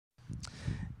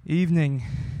Evening.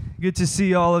 Good to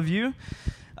see all of you.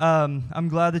 I'm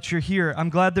glad that you're here. I'm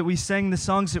glad that we sang the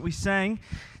songs that we sang.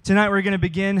 Tonight we're going to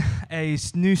begin a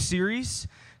new series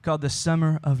called The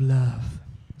Summer of Love.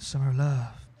 Summer of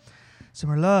Love.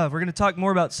 Summer of Love. We're going to talk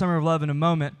more about Summer of Love in a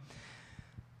moment.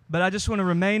 But I just want to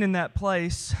remain in that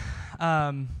place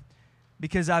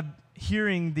because I'm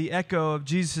hearing the echo of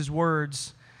Jesus'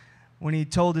 words when he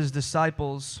told his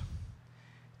disciples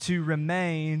to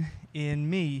remain in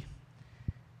me.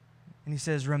 And he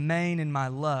says, remain in my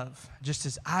love, just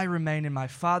as I remain in my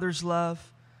Father's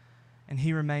love, and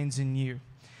he remains in you.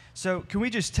 So can we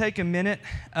just take a minute,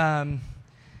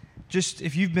 just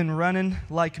if you've been running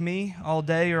like me all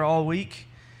day or all week,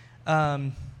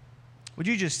 would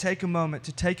you just take a moment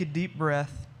to take a deep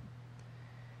breath,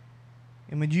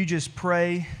 and would you just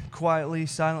pray quietly,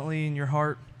 silently in your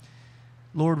heart,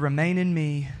 Lord, remain in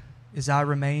me as I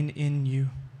remain in you.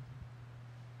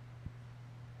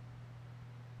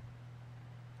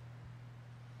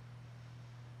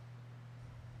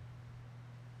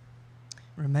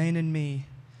 Remain in me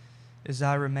as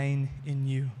I remain in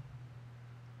you.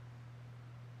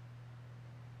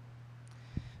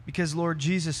 Because, Lord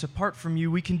Jesus, apart from you,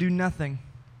 we can do nothing.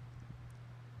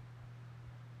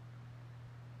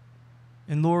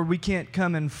 And, Lord, we can't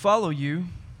come and follow you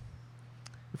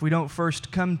if we don't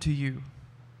first come to you.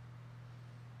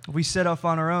 If we set off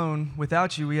on our own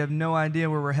without you, we have no idea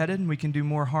where we're headed, and we can do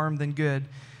more harm than good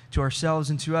to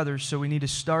ourselves and to others. So we need to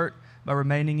start by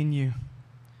remaining in you.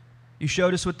 You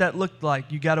showed us what that looked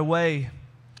like. You got away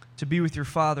to be with your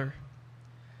Father,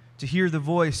 to hear the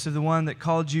voice of the one that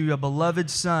called you a beloved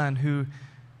Son who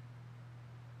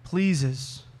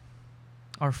pleases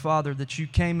our Father, that you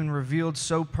came and revealed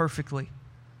so perfectly.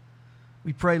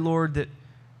 We pray, Lord, that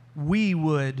we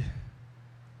would,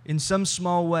 in some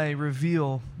small way,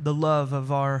 reveal the love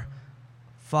of our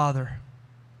Father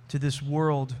to this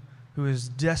world who is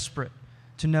desperate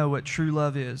to know what true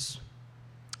love is.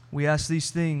 We ask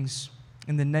these things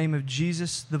in the name of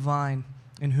Jesus, the vine,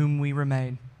 in whom we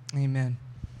remain. Amen.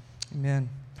 Amen.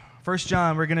 1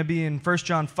 John, we're going to be in 1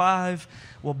 John 5.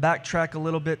 We'll backtrack a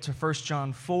little bit to 1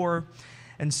 John 4.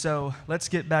 And so let's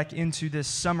get back into this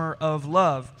summer of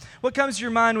love. What comes to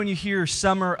your mind when you hear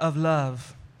summer of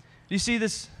love? Do you see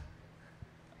this?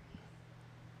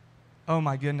 Oh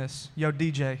my goodness. Yo,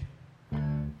 DJ.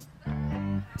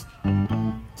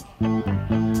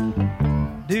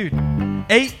 Dude,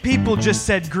 8 people just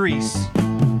said Grease.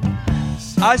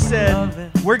 I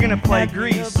said, we're going to play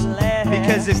Grease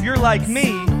because if you're like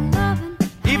me,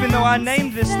 even though I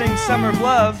named this thing Summer of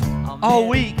Love, all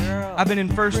week I've been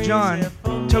in 1 John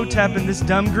toe-tapping this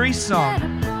dumb Grease song.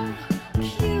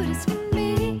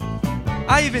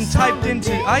 I even typed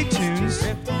into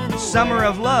iTunes, Summer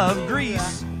of Love,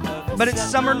 Grease, but it's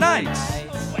summer nights.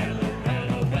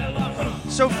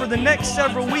 So for the next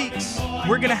several weeks,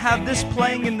 we're going to have this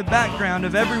playing in the background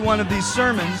of every one of these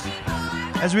sermons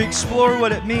as we explore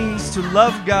what it means to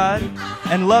love God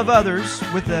and love others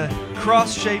with a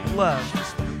cross-shaped love.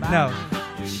 No.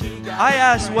 I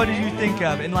asked, what did you think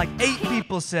of? And like 8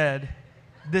 people said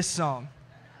this song.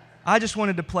 I just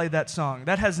wanted to play that song.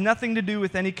 That has nothing to do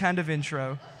with any kind of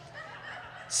intro.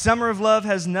 Summer of Love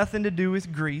has nothing to do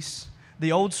with Grease,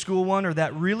 the old school one or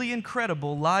that really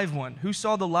incredible live one. Who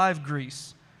saw the live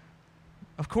Grease?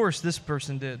 Of course, this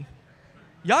person did.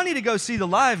 Y'all need to go see the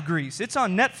live Grease. It's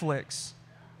on Netflix.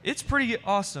 It's pretty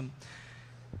awesome.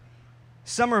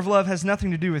 Summer of Love has nothing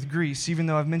to do with Grease, even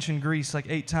though I've mentioned Grease like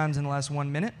 8 times in the last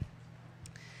 1 minute.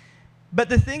 But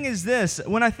the thing is this,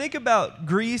 when I think about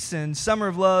Grease and Summer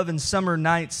of Love and summer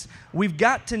nights, we've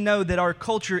got to know that our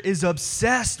culture is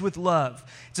obsessed with love.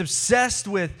 It's obsessed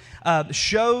with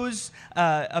shows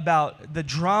about the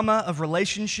drama of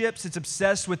relationships. It's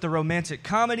obsessed with the romantic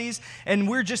comedies. And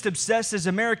we're just obsessed as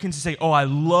Americans to say, oh, I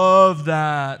love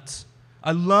that.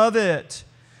 I love it.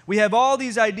 We have all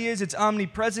these ideas. It's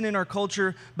omnipresent in our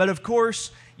culture. But of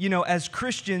course, you know, as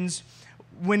Christians,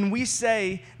 when we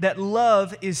say that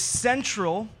love is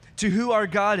central to who our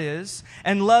God is,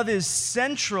 and love is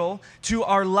central to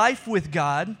our life with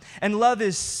God, and love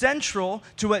is central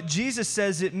to what Jesus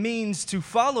says it means to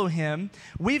follow Him,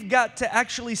 we've got to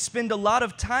actually spend a lot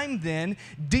of time then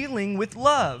dealing with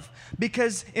love.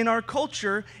 Because in our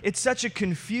culture, it's such a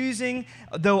confusing,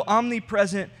 though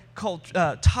omnipresent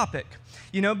topic.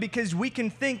 You know, because we can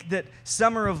think that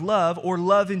Summer of Love or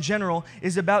love in general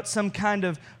is about some kind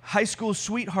of high school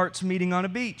sweethearts meeting on a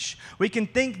beach. We can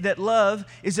think that love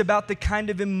is about the kind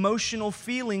of emotional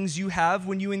feelings you have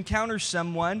when you encounter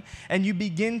someone and you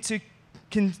begin to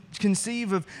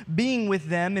conceive of being with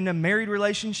them in a married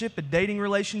relationship, a dating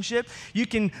relationship. You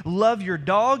can love your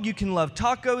dog. You can love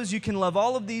tacos. You can love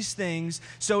all of these things.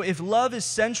 So if love is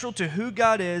central to who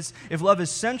God is, if love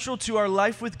is central to our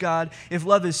life with God, if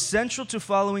love is central to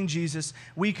following Jesus,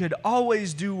 we could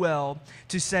always do well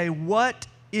to say, what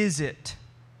is it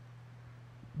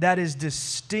that is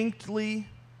distinctly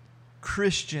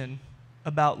Christian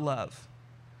about love?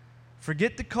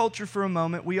 Forget the culture for a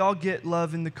moment. We all get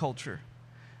love in the culture.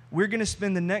 We're going to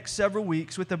spend the next several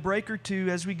weeks, with a break or two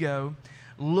as we go,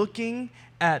 looking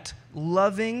at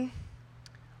loving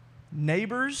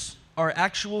neighbors, our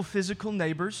actual physical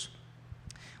neighbors.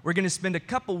 We're going to spend a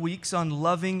couple weeks on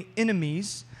loving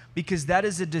enemies, because that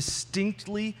is a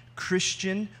distinctly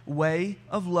Christian way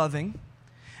of loving.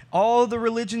 All the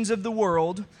religions of the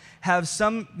world have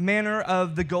some manner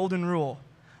of the golden rule,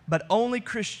 but only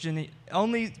Christianity,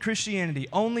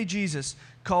 only Jesus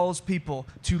calls people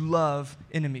to love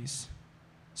enemies.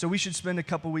 So we should spend a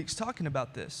couple weeks talking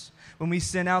about this. When we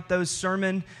sent out those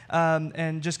sermon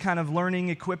and just kind of learning,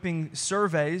 equipping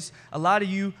surveys, a lot of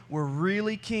you were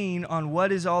really keen on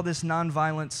what is all this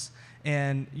nonviolence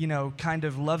and, kind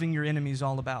of loving your enemies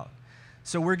all about.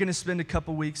 So we're going to spend a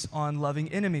couple weeks on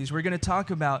loving enemies. We're going to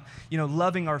talk about,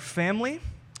 loving our family.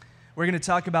 We're going to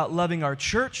talk about loving our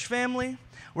church family.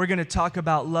 We're going to talk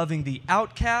about loving the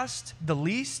outcast, the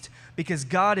least, because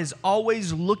God is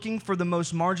always looking for the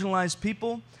most marginalized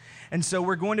people. And so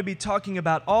we're going to be talking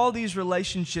about all these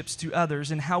relationships to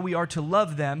others and how we are to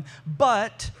love them.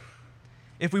 But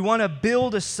if we want to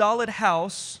build a solid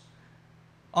house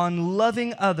on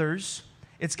loving others,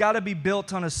 it's got to be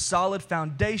built on a solid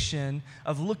foundation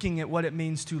of looking at what it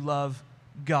means to love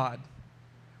God.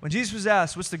 When Jesus was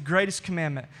asked, what's the greatest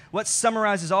commandment? What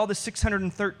summarizes all the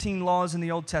 613 laws in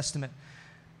the Old Testament?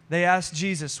 They asked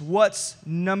Jesus, what's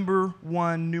number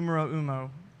one, numero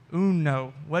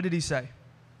uno? What did he say?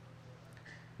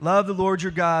 Love the Lord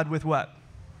your God with what?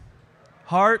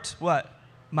 Heart, what?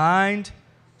 Mind,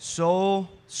 soul,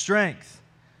 strength.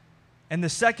 And the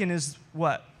second is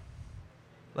what?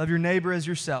 Love your neighbor as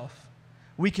yourself.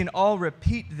 We can all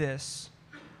repeat this,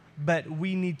 but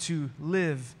we need to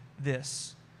live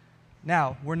this.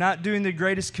 Now, we're not doing the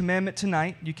greatest commandment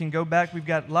tonight. You can go back. We've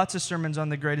got lots of sermons on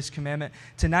the greatest commandment.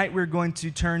 Tonight, we're going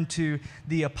to turn to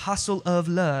the apostle of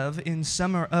love in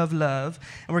Summer of Love,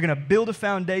 and we're going to build a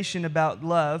foundation about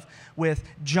love with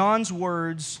John's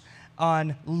words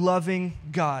on loving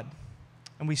God.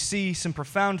 And we see some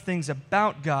profound things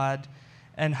about God,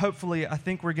 and hopefully, I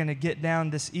think we're going to get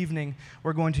down this evening.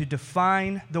 We're going to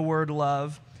define the word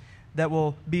love. That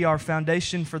will be our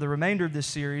foundation for the remainder of this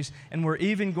series, and we're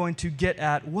even going to get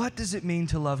at what does it mean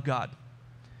to love God?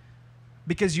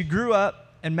 Because you grew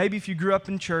up, and maybe if you grew up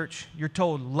in church, you're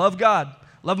told, love God,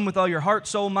 love Him with all your heart,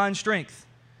 soul, mind, strength.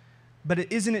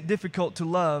 But isn't it difficult to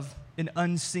love an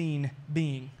unseen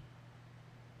being?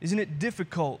 Isn't it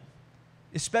difficult,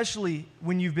 especially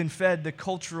when you've been fed the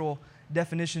cultural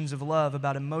definitions of love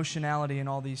about emotionality and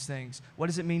all these things? What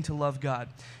does it mean to love God?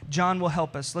 John will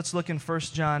help us. Let's look in 1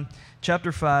 John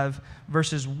chapter 5,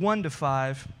 verses 1 to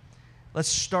 5. Let's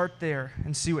start there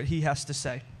and see what he has to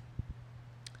say.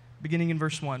 Beginning in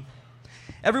verse 1.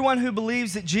 Everyone who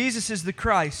believes that Jesus is the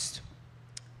Christ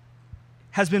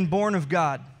has been born of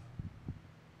God.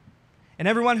 And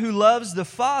everyone who loves the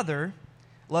Father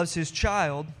loves his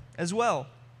child as well.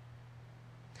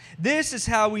 This is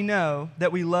how we know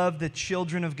that we love the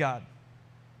children of God,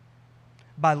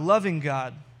 by loving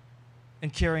God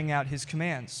and carrying out His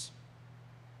commands.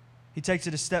 He takes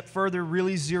it a step further,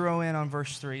 really zero in on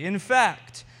verse 3. In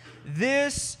fact,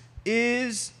 this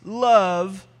is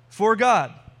love for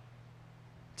God,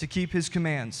 to keep His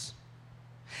commands.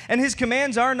 And His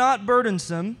commands are not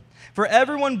burdensome, for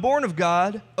everyone born of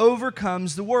God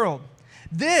overcomes the world.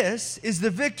 This is the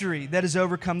victory that has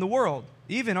overcome the world,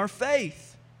 even our faith.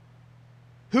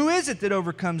 Who is it that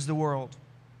overcomes the world?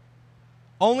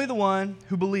 Only the one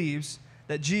who believes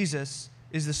that Jesus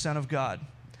is the Son of God.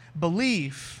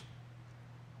 Belief,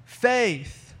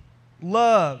 faith,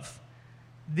 love.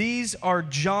 These are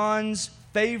John's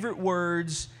favorite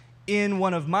words in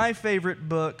one of my favorite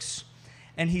books,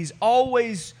 and he's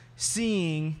always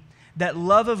seeing that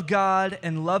love of God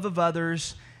and love of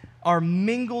others are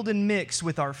mingled and mixed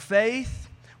with our faith,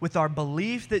 with our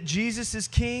belief that Jesus is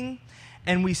King.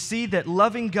 And we see that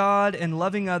loving God and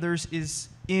loving others is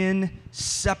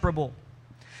inseparable.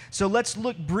 So let's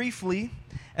look briefly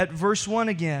at verse 1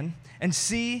 again and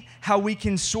see how we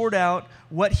can sort out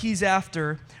what he's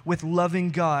after with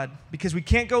loving God. Because we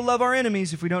can't go love our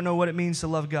enemies if we don't know what it means to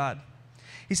love God.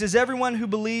 He says, everyone who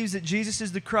believes that Jesus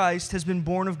is the Christ has been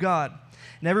born of God.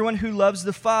 And everyone who loves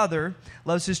the Father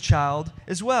loves his child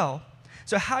as well.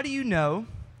 So how do you know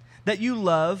that you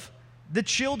love the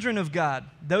children of God,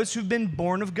 those who've been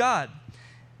born of God?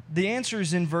 The answer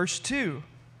is in verse 2.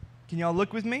 Can y'all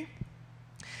look with me?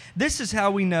 This is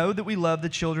how we know that we love the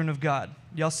children of God.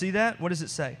 Y'all see that? What does it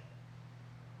say?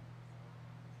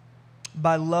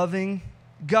 By loving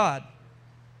God.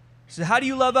 So how do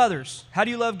you love others? How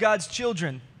do you love God's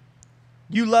children?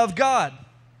 You love God.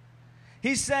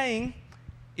 He's saying,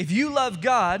 if you love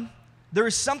God, there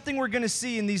is something we're going to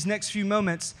see in these next few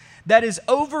moments that is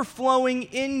overflowing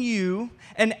in you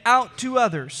and out to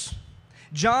others.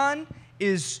 John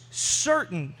is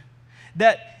certain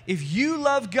that if you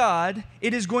love God,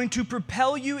 it is going to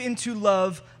propel you into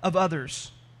love of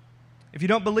others. If you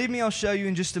don't believe me, I'll show you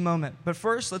in just a moment. But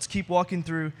first, let's keep walking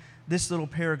through this little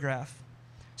paragraph.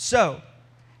 So,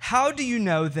 how do you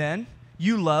know then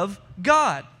you love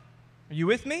God? Are you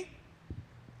with me?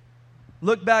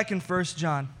 Look back in 1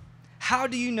 John. How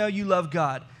do you know you love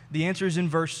God? The answer is in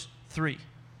verse 3.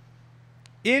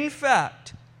 In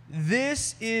fact,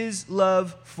 this is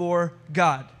love for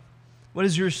God. What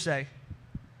does yours say?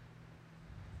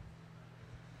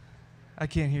 I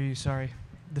can't hear you, sorry.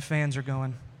 The fans are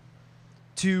going.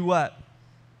 To what?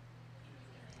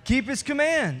 Keep His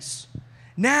commands.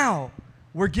 Now,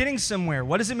 we're getting somewhere.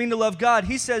 What does it mean to love God?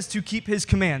 He says to keep His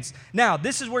commands. Now,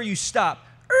 this is where you stop.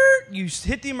 You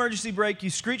hit the emergency brake, you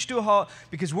screech to a halt,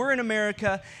 because we're in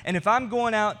America, and if I'm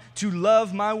going out to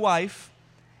love my wife,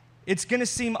 it's going to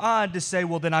seem odd to say,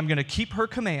 well, then I'm going to keep her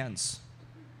commands.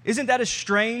 Isn't that a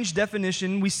strange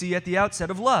definition we see at the outset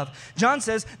of love? John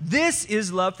says, this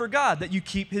is love for God, that you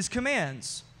keep His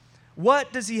commands.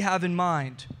 What does He have in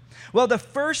mind? Well, the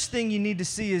first thing you need to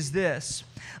see is this.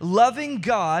 Loving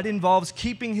God involves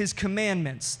keeping His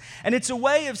commandments. And it's a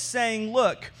way of saying,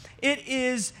 look, it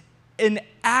is an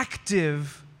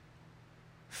active,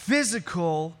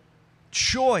 physical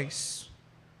choice.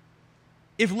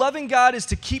 If loving God is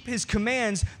to keep His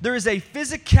commands, there is a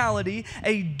physicality,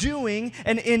 a doing,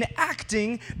 an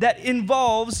enacting that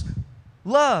involves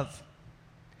love.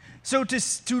 So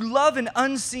to love an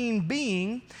unseen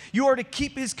being, you are to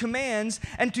keep His commands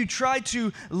and to try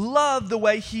to love the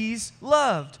way He's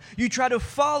loved. You try to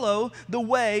follow the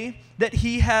way that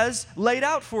He has laid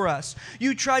out for us.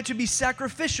 You try to be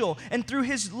sacrificial, and through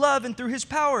His love and through His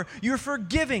power, you're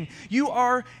forgiving. You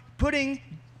are putting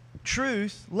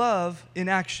truth, love, in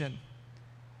action.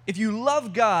 If you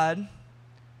love God,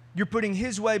 you're putting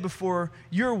His way before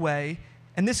your way,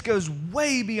 and this goes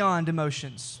way beyond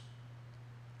emotions.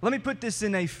 Let me put this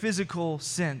in a physical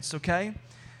sense, okay?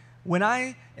 When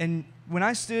I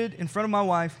stood in front of my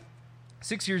wife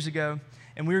 6 years ago,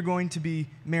 and we were going to be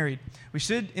married, we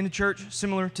stood in a church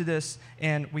similar to this,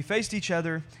 and we faced each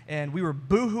other, and we were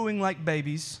boo-hooing like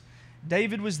babies.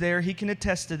 David was there. He can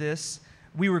attest to this.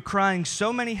 We were crying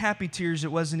so many happy tears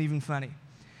it wasn't even funny,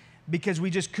 because we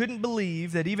just couldn't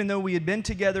believe that even though we had been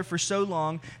together for so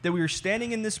long, that we were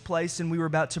standing in this place and we were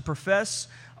about to profess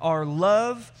our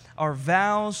love, our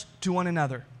vows to one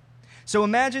another. So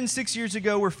imagine 6 years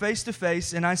ago we're face to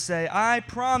face and I say, I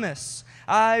promise,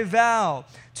 I vow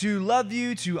to love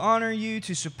you, to honor you,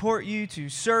 to support you, to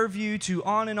serve you, to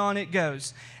on and on it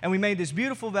goes. And we made this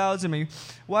beautiful vows and we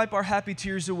wipe our happy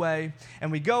tears away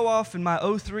and we go off in my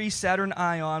 03 Saturn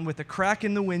Ion with a crack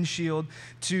in the windshield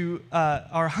to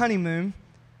our honeymoon.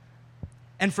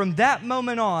 And from that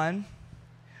moment on,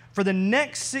 for the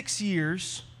next 6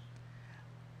 years,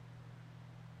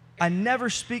 I never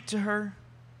speak to her.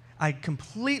 I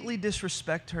completely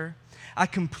disrespect her. I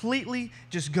completely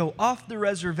just go off the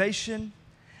reservation.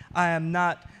 I am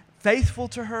not faithful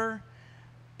to her.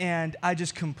 And I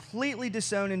just completely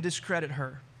disown and discredit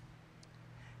her.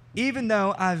 Even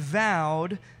though I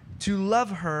vowed to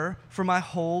love her for my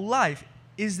whole life.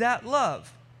 Is that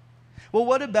love? Well,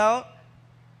 what about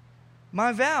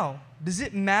my vow? Does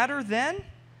it matter then?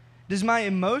 Does my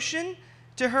emotion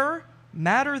to her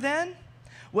matter then?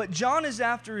 What John is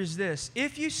after is this.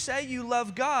 If you say you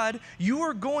love God, you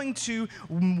are going to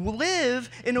live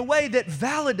in a way that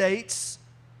validates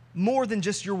more than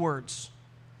just your words.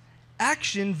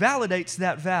 Action validates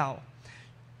that vow.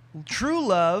 True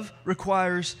love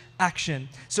requires action.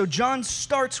 So John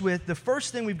starts with the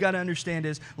first thing we've got to understand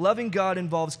is loving God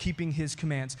involves keeping His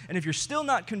commands. And if you're still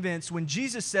not convinced, when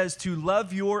Jesus says to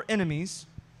love your enemies,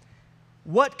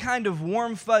 what kind of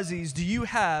warm fuzzies do you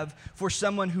have for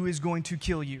someone who is going to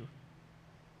kill you?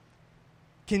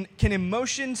 Can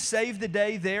emotion save the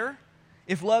day there?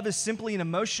 If love is simply an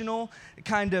emotional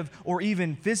kind of, or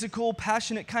even physical,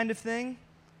 passionate kind of thing?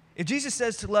 If Jesus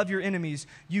says to love your enemies,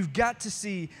 you've got to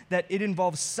see that it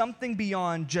involves something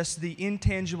beyond just the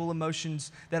intangible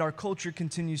emotions that our culture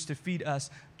continues to feed us.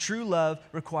 True love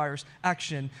requires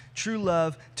action. True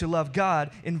love, to love God,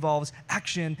 involves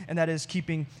action, and that is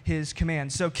keeping His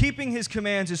commands. So keeping His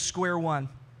commands is square one.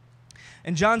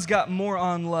 And John's got more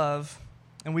on love,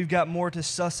 and we've got more to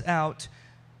suss out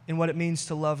in what it means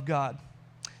to love God.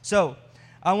 So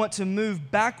I want to move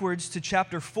backwards to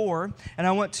chapter 4, and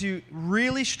I want to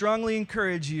really strongly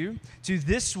encourage you to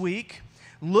this week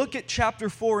look at chapter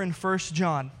 4 in 1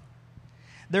 John.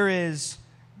 There is,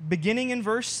 beginning in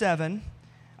verse 7,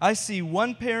 I see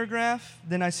one paragraph,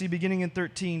 then I see beginning in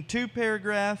 13, 2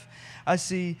 paragraphs. I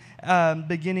see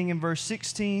beginning in verse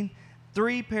 16,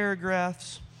 3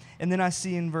 paragraphs. And then I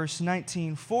see in verse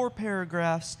 19, 4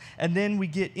 paragraphs. And then we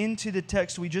get into the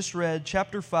text we just read,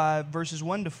 chapter 5, verses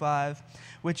 1 to 5,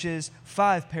 which is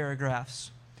 5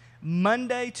 paragraphs.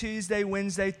 Monday, Tuesday,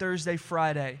 Wednesday, Thursday,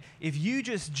 Friday. If you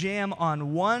just jam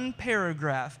on one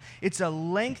paragraph, it's a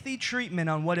lengthy treatment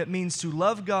on what it means to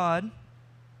love God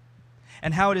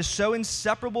and how it is so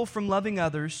inseparable from loving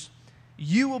others.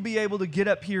 You will be able to get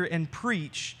up here and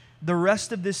preach the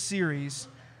rest of this series,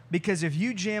 because if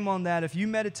you jam on that, if you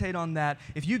meditate on that,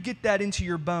 if you get that into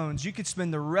your bones, you could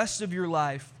spend the rest of your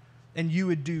life and you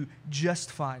would do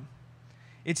just fine.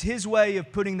 It's His way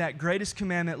of putting that greatest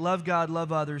commandment, love God,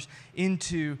 love others,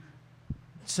 into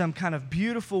some kind of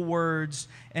beautiful words,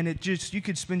 and you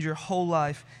could spend your whole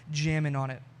life jamming on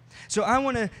it. So I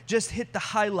want to just hit the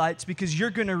highlights because you're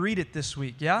going to read it this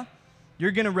week, yeah? You're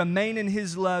going to remain in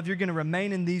His love. You're going to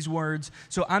remain in these words.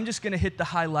 So I'm just going to hit the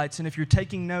highlights. And if you're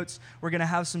taking notes, we're going to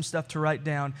have some stuff to write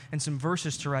down and some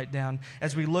verses to write down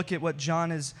as we look at what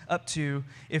John is up to.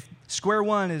 If square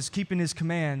one is keeping His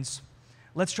commands,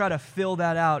 let's try to fill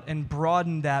that out and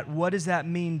broaden that. What does that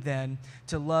mean then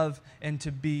to love and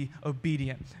to be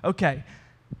obedient? Okay,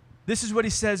 this is what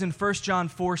he says in 1 John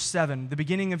 4:7, the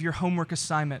beginning of your homework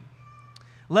assignment.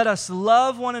 Let us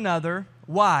love one another.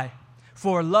 Why?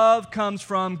 For love comes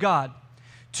from God.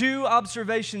 2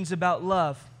 observations about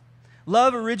love.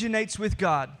 Love originates with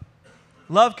God.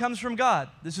 Love comes from God.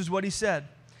 This is what he said.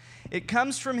 It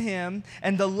comes from Him,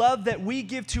 and the love that we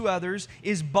give to others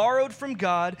is borrowed from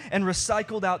God and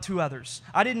recycled out to others.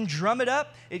 I didn't drum it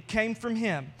up. It came from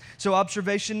Him. So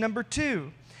observation number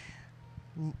 2,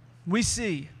 we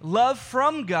see love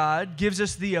from God gives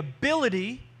us the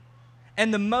ability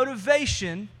and the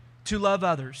motivation to love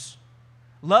others.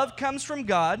 Love comes from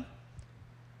God,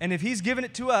 and if He's given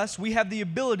it to us, we have the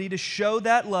ability to show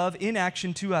that love in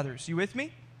action to others. You with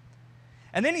me?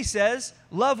 And then he says,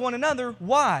 love one another.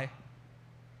 Why?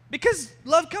 Because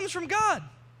love comes from God.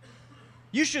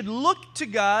 You should look to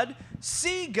God,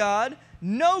 see God,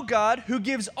 know God, who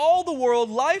gives all the world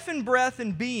life and breath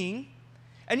and being,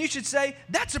 and you should say,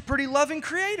 that's a pretty loving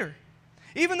Creator.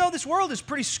 Even though this world is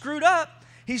pretty screwed up,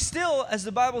 He still, as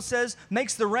the Bible says,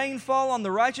 makes the rain fall on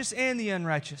the righteous and the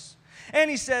unrighteous. And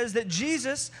he says that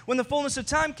Jesus, when the fullness of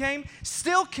time came,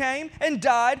 still came and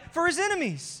died for His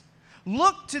enemies.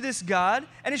 Look to this God,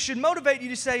 and it should motivate you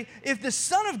to say, if the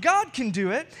Son of God can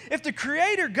do it, if the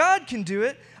Creator God can do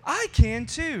it, I can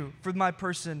too, for my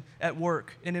person at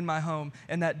work and in my home,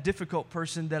 and that difficult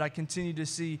person that I continue to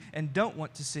see and don't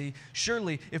want to see.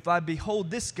 Surely, if I behold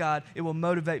this God, it will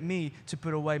motivate me to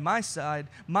put away my side,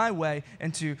 my way,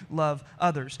 and to love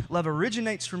others. Love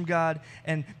originates from God,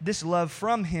 and this love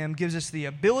from Him gives us the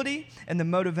ability and the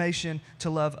motivation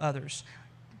to love others.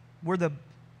 We're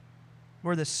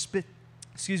the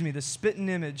spitting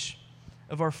image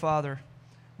of our Father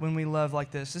when we love like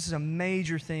this. This is a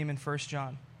major theme in 1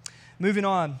 John. Moving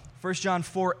on, 1 John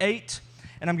 4:8,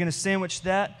 and I'm going to sandwich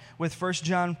that with 1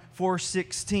 John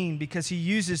 4:16 because he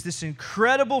uses this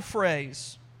incredible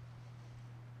phrase,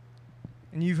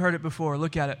 and you've heard it before.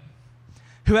 Look at it.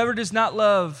 Whoever does not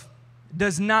love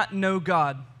does not know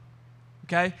God.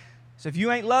 Okay? So if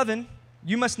you ain't loving,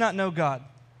 you must not know God.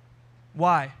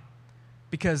 Why?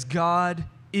 Because God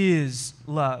is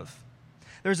love.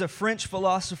 There's a French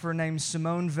philosopher named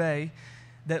Simone Weil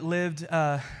that lived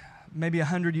maybe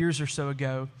 100 years or so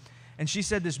ago, and she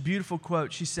said this beautiful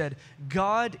quote. She said,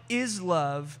 God is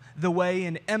love the way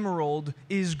an emerald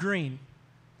is green.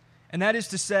 And that is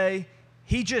to say,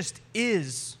 He just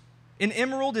is. An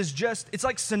emerald is just, it's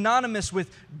like synonymous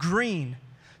with green.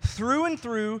 Through and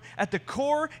through, at the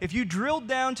core, if you drill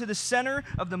down to the center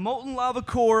of the molten lava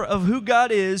core of who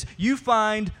God is, you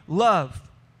find love.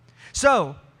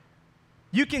 So,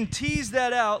 you can tease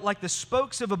that out like the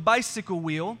spokes of a bicycle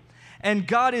wheel, and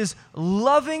God is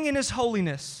loving in His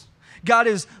holiness. God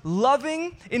is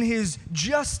loving in His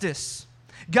justice.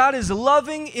 God is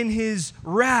loving in His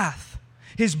wrath.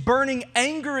 his burning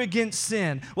anger against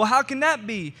sin. Well, how can that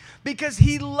be? Because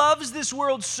he loves this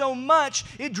world so much,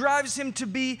 it drives him to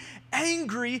be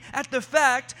angry at the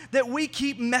fact that we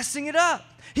keep messing it up.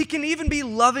 He can even be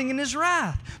loving in his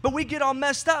wrath. But we get all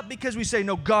messed up because we say,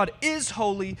 no, God is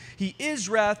holy, he is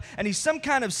wrath, and he's some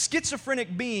kind of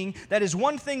schizophrenic being that is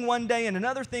one thing one day and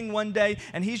another thing one day,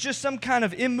 and he's just some kind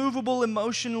of immovable,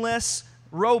 emotionless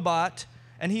robot,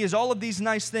 and he is all of these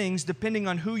nice things depending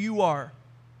on who you are.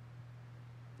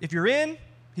 If you're in,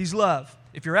 he's love.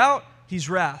 If you're out, he's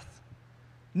wrath.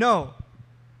 No.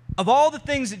 Of all the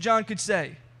things that John could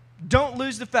say, don't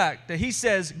lose the fact that he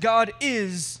says God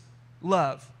is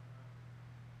love.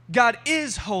 God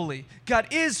is holy. God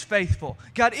is faithful.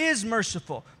 God is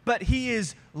merciful. But he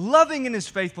is loving in his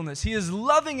faithfulness. He is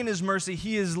loving in his mercy.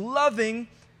 He is loving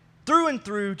through and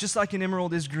through, just like an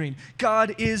emerald is green.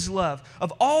 God is love.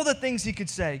 Of all the things he could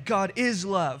say, God is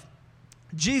love.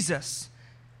 Jesus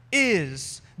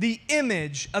is the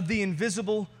image of the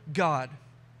invisible God.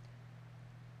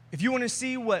 If you want to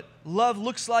see what love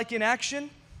looks like in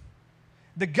action,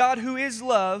 the God who is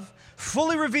love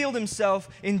fully revealed himself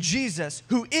in Jesus,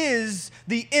 who is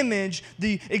the image,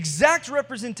 the exact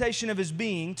representation of his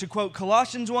being. To quote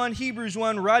Colossians 1, Hebrews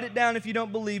 1, write it down if you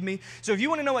don't believe me. So if you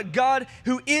want to know what God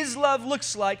who is love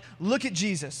looks like, look at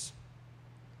Jesus.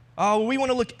 Oh, we want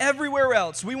to look everywhere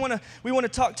else. We want to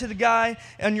talk to the guy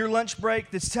on your lunch break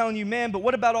that's telling you, man, but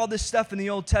what about all this stuff in the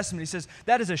Old Testament? He says,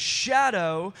 that is a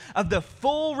shadow of the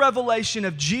full revelation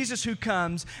of Jesus who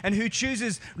comes and who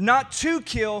chooses not to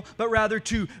kill, but rather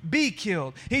to be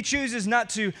killed. He chooses not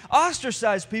to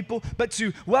ostracize people, but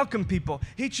to welcome people.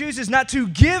 He chooses not to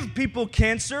give people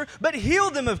cancer, but heal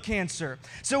them of cancer.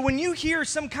 So when you hear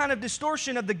some kind of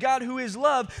distortion of the God who is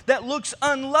love that looks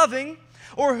unloving,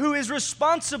 or who is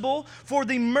responsible for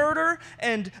the murder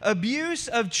and abuse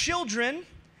of children,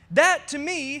 that to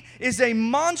me is a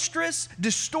monstrous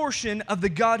distortion of the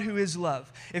God who is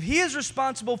love. If he is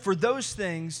responsible for those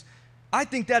things, I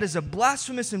think that is a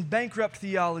blasphemous and bankrupt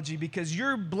theology, because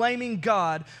you're blaming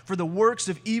God for the works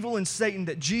of evil and Satan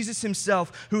that Jesus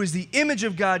himself, who is the image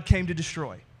of God, came to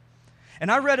destroy. And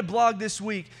I read a blog this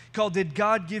week called "Did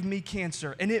God Give Me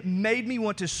Cancer?" And it made me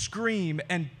want to scream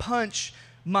and punch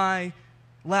my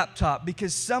laptop,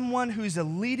 because someone who's a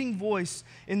leading voice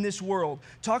in this world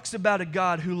talks about a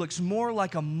God who looks more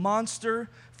like a monster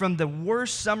from the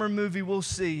worst summer movie we'll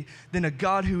see than a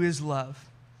God who is love.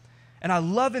 And I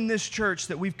love in this church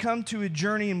that we've come to a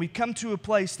journey and we've come to a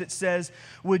place that says,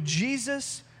 would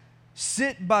Jesus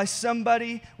sit by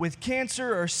somebody with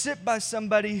cancer, or sit by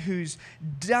somebody who's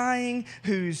dying,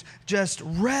 who's just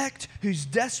wrecked, who's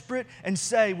desperate, and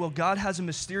say, well, God has a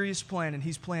mysterious plan and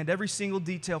he's planned every single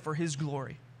detail for his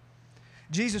glory.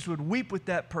 Jesus would weep with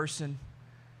that person,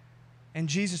 and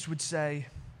Jesus would say,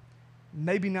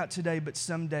 maybe not today, but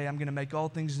someday I'm going to make all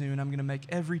things new, and I'm going to make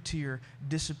every tear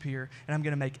disappear, and I'm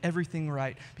going to make everything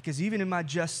right, because even in my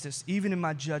justice, even in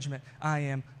my judgment, I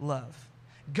am love.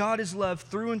 God is love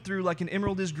through and through, like an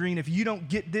emerald is green. If you don't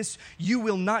get this, you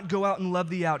will not go out and love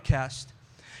the outcast.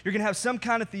 You're going to have some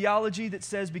kind of theology that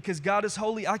says, because God is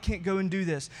holy, I can't go and do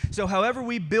this. So however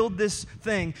we build this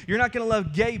thing, you're not going to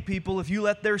love gay people if you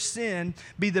let their sin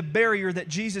be the barrier that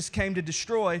Jesus came to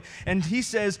destroy. And he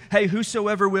says, hey,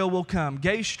 whosoever will come.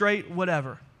 Gay, straight,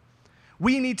 whatever.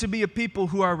 We need to be a people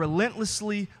who are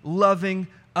relentlessly loving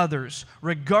others,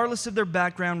 regardless of their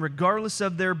background, regardless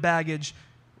of their baggage.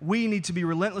 We need to be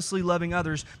relentlessly loving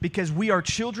others because we are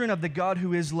children of the God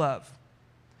who is love.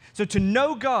 So to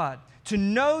know God, to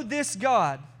know this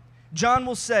God, John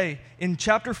will say in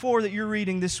chapter 4 that you're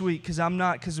reading this week, because I'm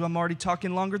already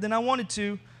talking longer than I wanted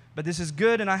to, but this is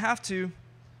good and I have to.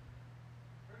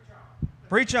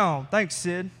 Preach on. Thanks,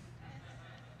 Sid.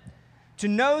 To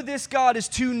know this God is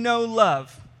to know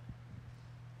love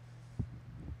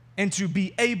and to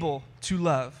be able to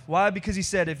love. Why? Because he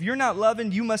said, if you're not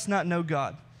loving, you must not know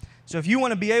God. So if you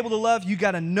want to be able to love, you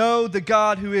got to know the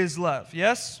God who is love.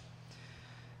 Yes?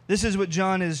 This is what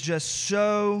John is just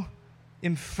so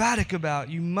emphatic about.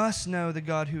 You must know the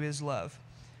God who is love.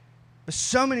 But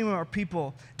so many of our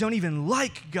people don't even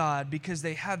like God because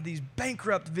they have these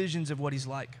bankrupt visions of what he's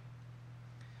like.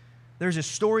 There's a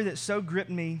story that so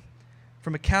gripped me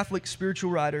from a Catholic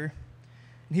spiritual writer.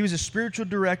 And he was a spiritual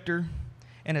director.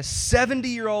 And a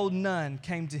 70-year-old nun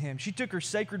came to him. She took her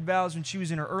sacred vows when she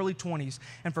was in her early 20s.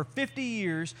 And for 50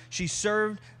 years, she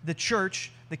served the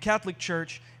church, the Catholic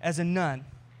Church, as a nun.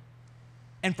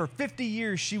 And for 50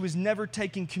 years, she was never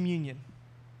taking communion,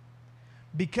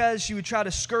 because she would try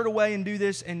to skirt away and do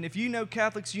this. And if you know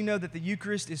Catholics, you know that the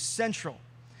Eucharist is central.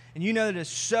 And you know that it's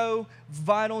so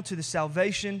vital to the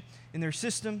salvation in their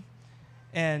system.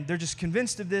 And they're just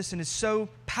convinced of this, and it's so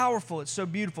powerful. It's so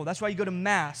beautiful. That's why you go to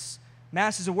Mass.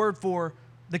 Mass is a word for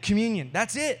the communion.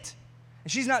 That's it.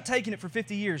 And she's not taking it for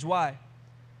 50 years. Why?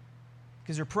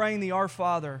 Because they're praying the Our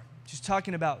Father. She's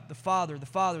talking about the Father, the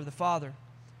Father, the Father.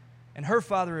 And her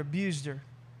father abused her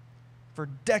for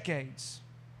decades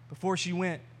before she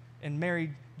went and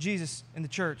married Jesus in the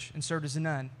church and served as a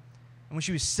nun. And when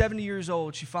she was 70 years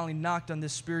old, she finally knocked on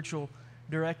this spiritual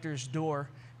director's door,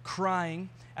 crying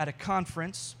at a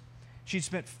conference. She'd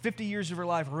spent 50 years of her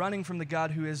life running from the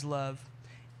God who is love,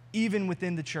 even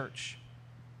within the church.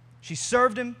 She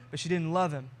served him, but she didn't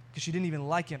love him because she didn't even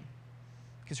like him,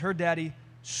 because her daddy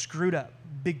screwed up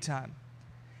big time.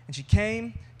 And she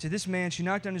came to this man, she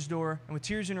knocked on his door, and with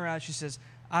tears in her eyes, she says,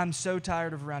 I'm so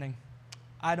tired of running.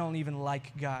 I don't even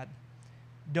like God.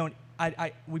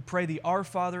 We pray the Our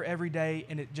Father every day,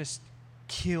 and it just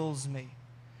kills me.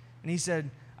 And he said,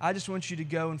 I just want you to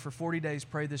go and for 40 days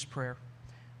pray this prayer.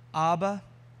 Abba,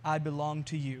 I belong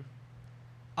to you.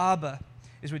 Abba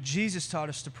is what Jesus taught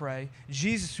us to pray.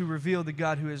 Jesus who revealed the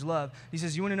God who is love. He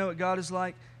says, you want to know what God is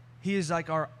like? He is like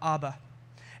our Abba.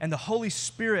 And the Holy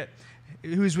Spirit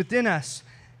who is within us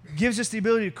gives us the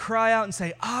ability to cry out and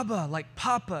say, Abba, like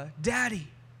Papa, Daddy.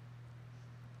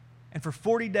 And for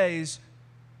 40 days,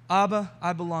 Abba,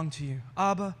 I belong to you.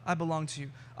 Abba, I belong to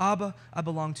you. Abba, I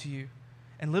belong to you.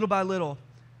 And little by little,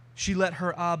 she let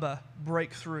her Abba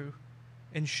break through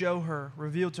and show her,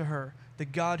 reveal to her, the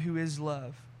God who is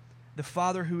love, the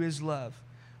Father who is love,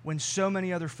 when so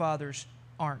many other fathers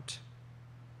aren't.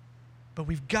 But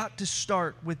we've got to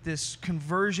start with this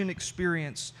conversion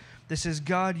experience that says,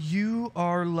 God, you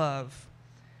are love,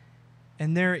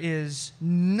 and there is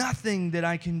nothing that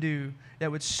I can do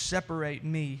that would separate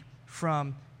me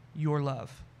from your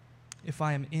love if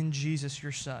I am in Jesus,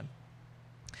 your Son.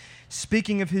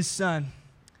 Speaking of his Son,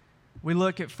 we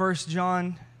look at 1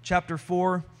 John chapter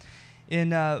 4 in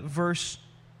verse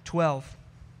 12.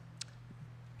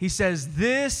 He says,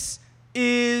 this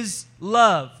is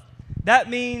love. That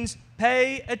means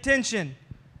pay attention.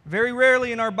 Very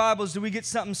rarely in our Bibles do we get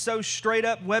something so straight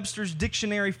up Webster's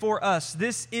dictionary for us.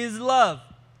 This is love.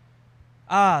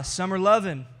 Some are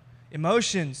loving.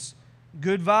 Emotions,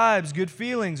 good vibes, good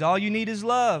feelings. All you need is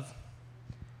love.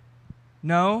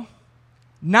 No,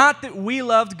 not that we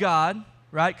loved God,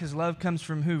 right? Because love comes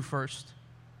from who first?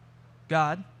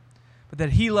 God. But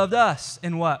that he loved us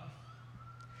and what?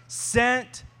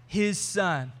 Sent his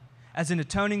Son as an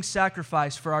atoning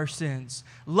sacrifice for our sins.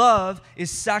 Love is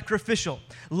sacrificial.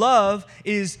 Love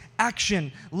is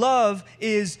action. Love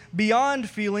is beyond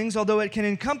feelings, although it can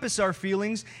encompass our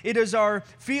feelings. It is our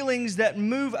feelings that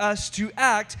move us to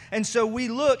act. And so we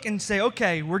look and say,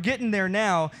 okay, we're getting there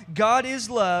now. God is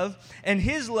love, and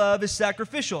his love is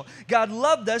sacrificial. God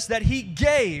loved us that he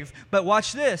gave. But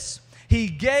watch this. He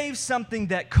gave something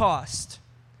that cost.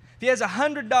 If he has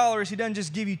 $100, he doesn't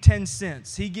just give you 10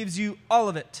 cents. He gives you all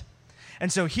of it.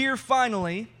 And so here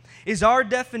finally is our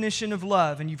definition of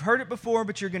love. And you've heard it before,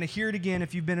 but you're going to hear it again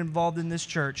if you've been involved in this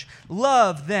church.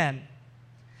 Love, then,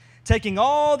 taking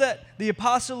all that the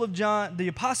apostle of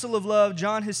love,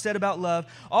 John has said about love,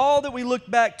 all that we look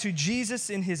back to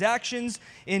Jesus in his actions,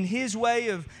 in his way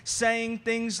of saying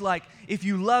things like, if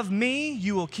you love me,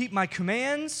 you will keep my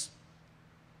commands.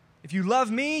 If you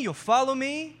love me, you'll follow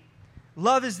me.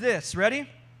 Love is this, ready?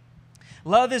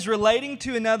 Love is relating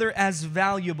to another as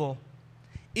valuable,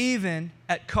 even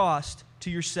at cost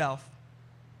to yourself.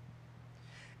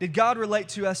 Did God relate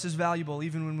to us as valuable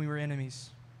even when we were enemies?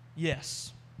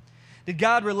 Yes. Did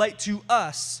God relate to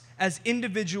us as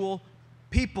individual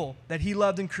people that he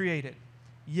loved and created?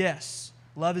 Yes.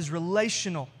 Love is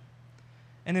relational.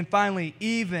 And then finally,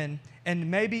 even and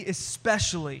maybe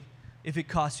especially if it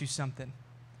costs you something.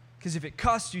 Because if it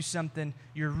costs you something,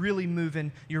 you're really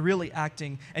moving, you're really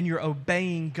acting, and you're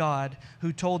obeying God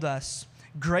who told us,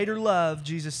 greater love,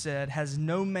 Jesus said, has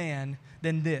no man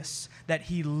than this, that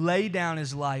he lay down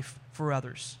his life for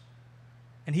others.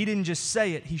 And he didn't just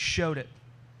say it, he showed it.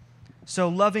 So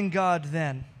loving God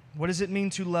then, what does it mean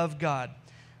to love God?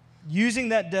 Using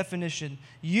that definition,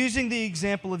 using the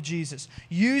example of Jesus,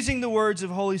 using the words of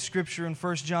Holy Scripture in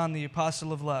 1 John, the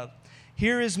apostle of love.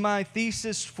 Here is my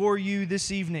thesis for you this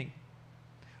evening.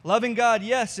 Loving God,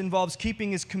 yes, involves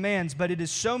keeping his commands, but it is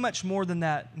so much more than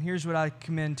that. And here's what I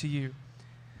commend to you.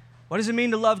 What does it mean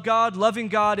to love God? Loving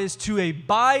God is to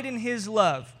abide in his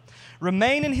love.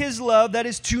 Remain in his love, that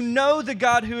is to know the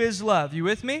God who is love. You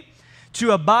with me?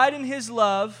 To abide in his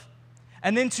love,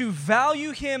 and then to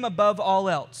value him above all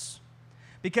else.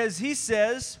 Because he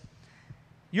says,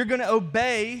 you're going to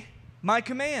obey my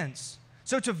commands.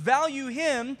 So to value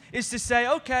him is to say,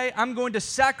 okay, I'm going to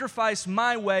sacrifice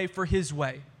my way for his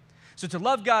way. So to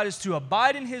love God is to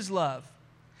abide in His love,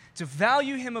 to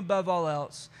value Him above all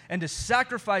else, and to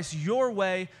sacrifice your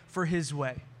way for His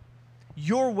way.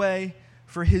 Your way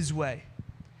for His way.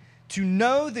 To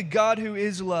know the God who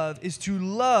is love is to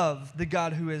love the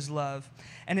God who is love.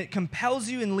 And it compels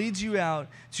you and leads you out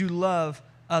to love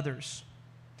others.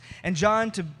 And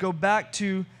John, to go back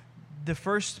to the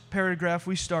first paragraph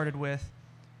we started with,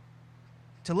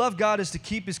 to love God is to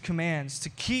keep His commands, to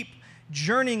keep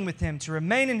journeying with Him, to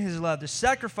remain in His love, to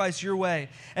sacrifice your way.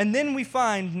 And then we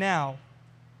find now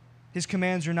His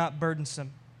commands are not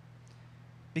burdensome.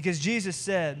 Because Jesus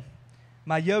said,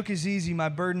 "My yoke is easy, my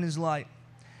burden is light."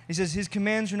 He says His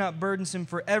commands are not burdensome,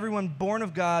 for everyone born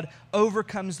of God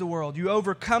overcomes the world. You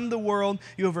overcome the world,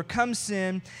 you overcome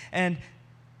sin, and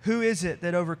who is it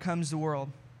that overcomes the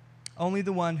world? Only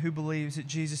the one who believes that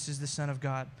Jesus is the Son of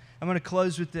God. I'm going to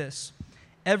close with this.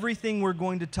 Everything we're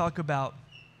going to talk about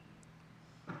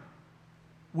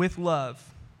with love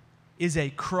is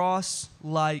a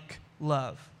cross-like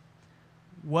love.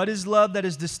 What is love that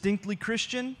is distinctly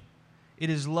Christian?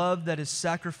 It is love that is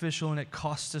sacrificial and it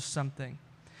costs us something.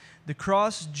 The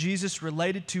cross Jesus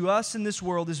related to us in this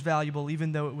world is valuable,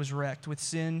 even though it was wrecked with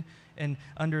sin and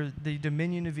under the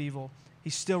dominion of evil.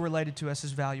 He's still related to us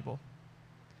as valuable.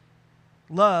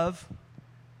 Love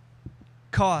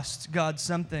costs God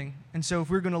something. And so if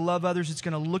we're going to love others, it's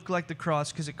going to look like the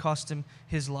cross because it cost Him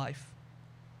His life.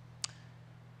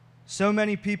 So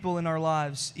many people in our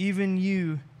lives, even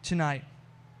you tonight,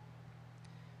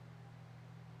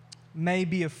 may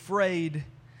be afraid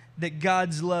that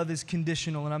God's love is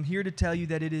conditional, and I'm here to tell you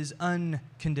that it is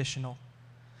unconditional.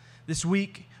 This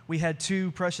week, we had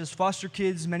 2 precious foster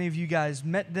kids. Many of you guys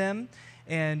met them,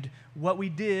 and what we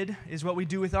did is what we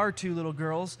do with our 2 little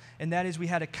girls, and that is we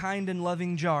had a kind and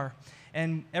loving jar.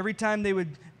 And every time they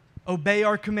would obey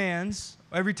our commands,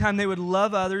 every time they would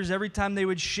love others, every time they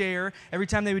would share, every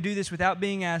time they would do this without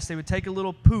being asked, they would take a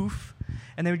little poof,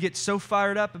 and they would get so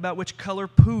fired up about which color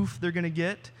poof they're going to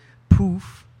get.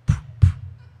 Poof.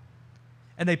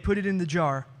 And they put it in the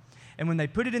jar. And when they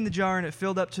put it in the jar and it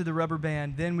filled up to the rubber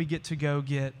band, then we get to go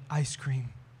get ice cream,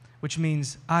 which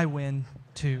means I win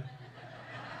too.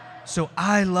 So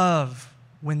I love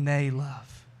when they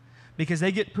love. Because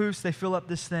they get poofs, they fill up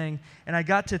this thing. And I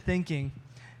got to thinking,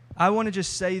 I want to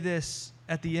just say this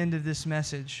at the end of this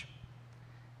message.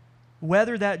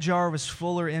 Whether that jar was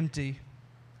full or empty,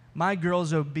 my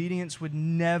girls' obedience would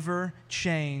never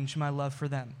change my love for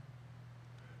them.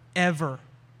 Ever.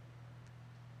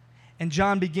 And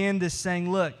John began this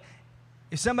saying, look,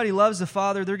 if somebody loves the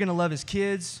Father, they're going to love His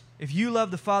kids. If you love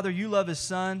the Father, you love His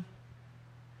Son.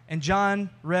 And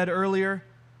John read earlier,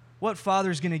 what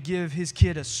father is going to give his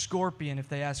kid a scorpion if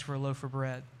they ask for a loaf of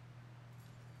bread?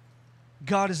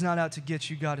 God is not out to get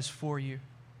you. God is for you.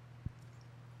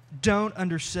 Don't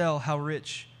undersell how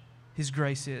rich His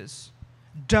grace is.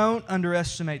 Don't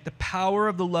underestimate the power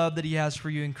of the love that He has for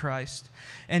you in Christ.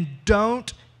 And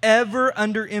don't ever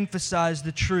underemphasize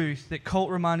the truth that Colt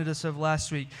reminded us of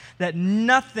last week, that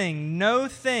nothing, no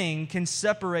thing can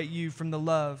separate you from the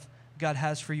love God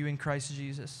has for you in Christ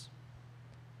Jesus.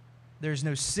 There's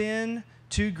no sin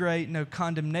too great, no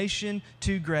condemnation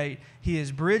too great. He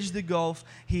has bridged the gulf.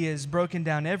 He has broken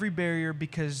down every barrier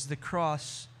because the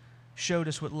cross showed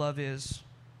us what love is.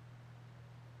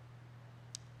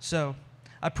 So,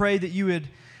 I pray that you would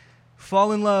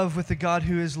fall in love with the God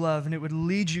who is love, and it would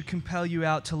lead you, compel you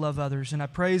out to love others. And I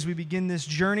pray as we begin this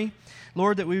journey,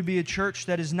 Lord, that we would be a church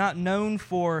that is not known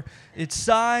for its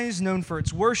size, known for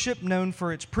its worship, known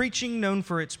for its preaching, known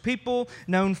for its people,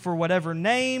 known for whatever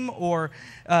name or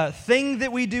thing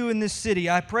that we do in this city.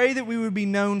 I pray that we would be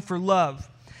known for love.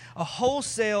 A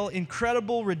wholesale,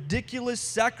 incredible, ridiculous,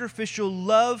 sacrificial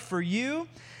love for you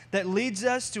that leads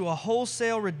us to a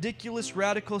wholesale, ridiculous,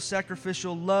 radical,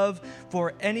 sacrificial love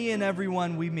for any and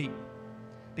everyone we meet.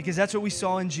 Because that's what we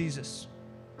saw in Jesus.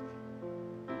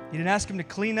 He didn't ask them to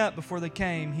clean up before they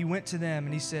came. He went to them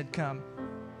and He said, come,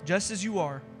 just as you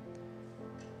are,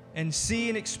 and see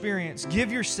and experience.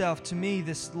 Give yourself to me,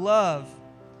 this love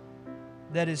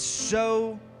that is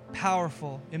so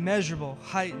powerful, immeasurable,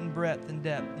 height and breadth and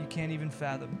depth you can't even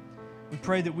fathom. We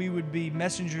pray that we would be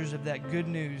messengers of that good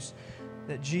news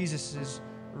that Jesus has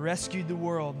rescued the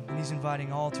world and He's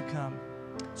inviting all to come.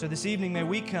 So this evening, may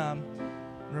we come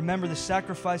and remember the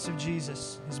sacrifice of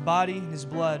Jesus, His body and His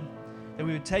blood, that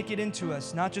we would take it into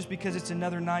us, not just because it's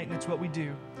another night and it's what we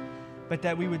do, but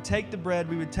that we would take the bread,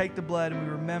 we would take the blood, and we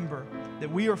remember that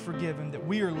we are forgiven, that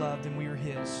we are loved, and we are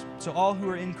His. So all who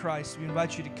are in Christ, we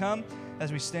invite you to come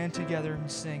as we stand together and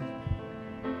sing.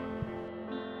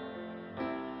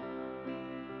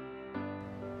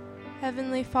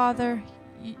 Heavenly Father,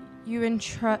 you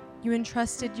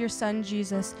entrusted your son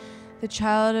Jesus, the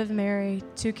child of Mary,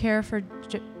 to care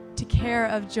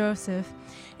of Joseph,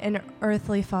 an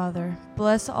earthly father.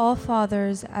 Bless all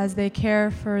fathers as they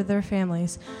care for their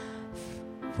families.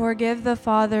 Forgive the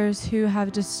fathers who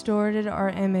have distorted our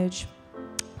image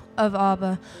of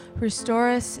Abba. Restore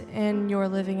us in your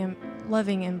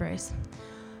loving embrace.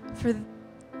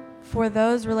 For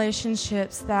those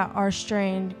relationships that are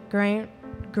strained,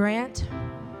 grant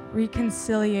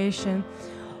reconciliation.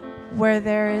 Where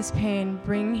there is pain,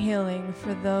 bring healing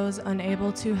for those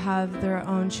unable to have their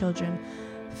own children.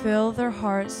 Fill their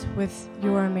hearts with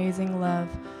your amazing love.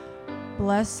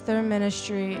 Bless their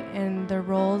ministry and their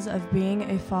roles of being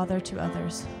a father to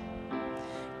others.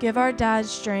 Give our dads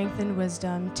strength and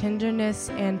wisdom, tenderness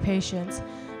and patience.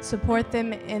 Support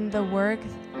them in the work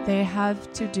they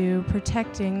have to do,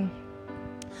 protecting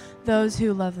those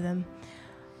who love them.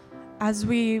 As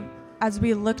we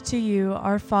look to you,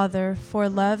 our Father, for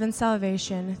love and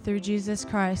salvation through Jesus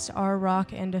Christ, our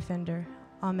rock and defender.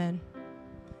 Amen.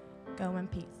 Go in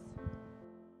peace.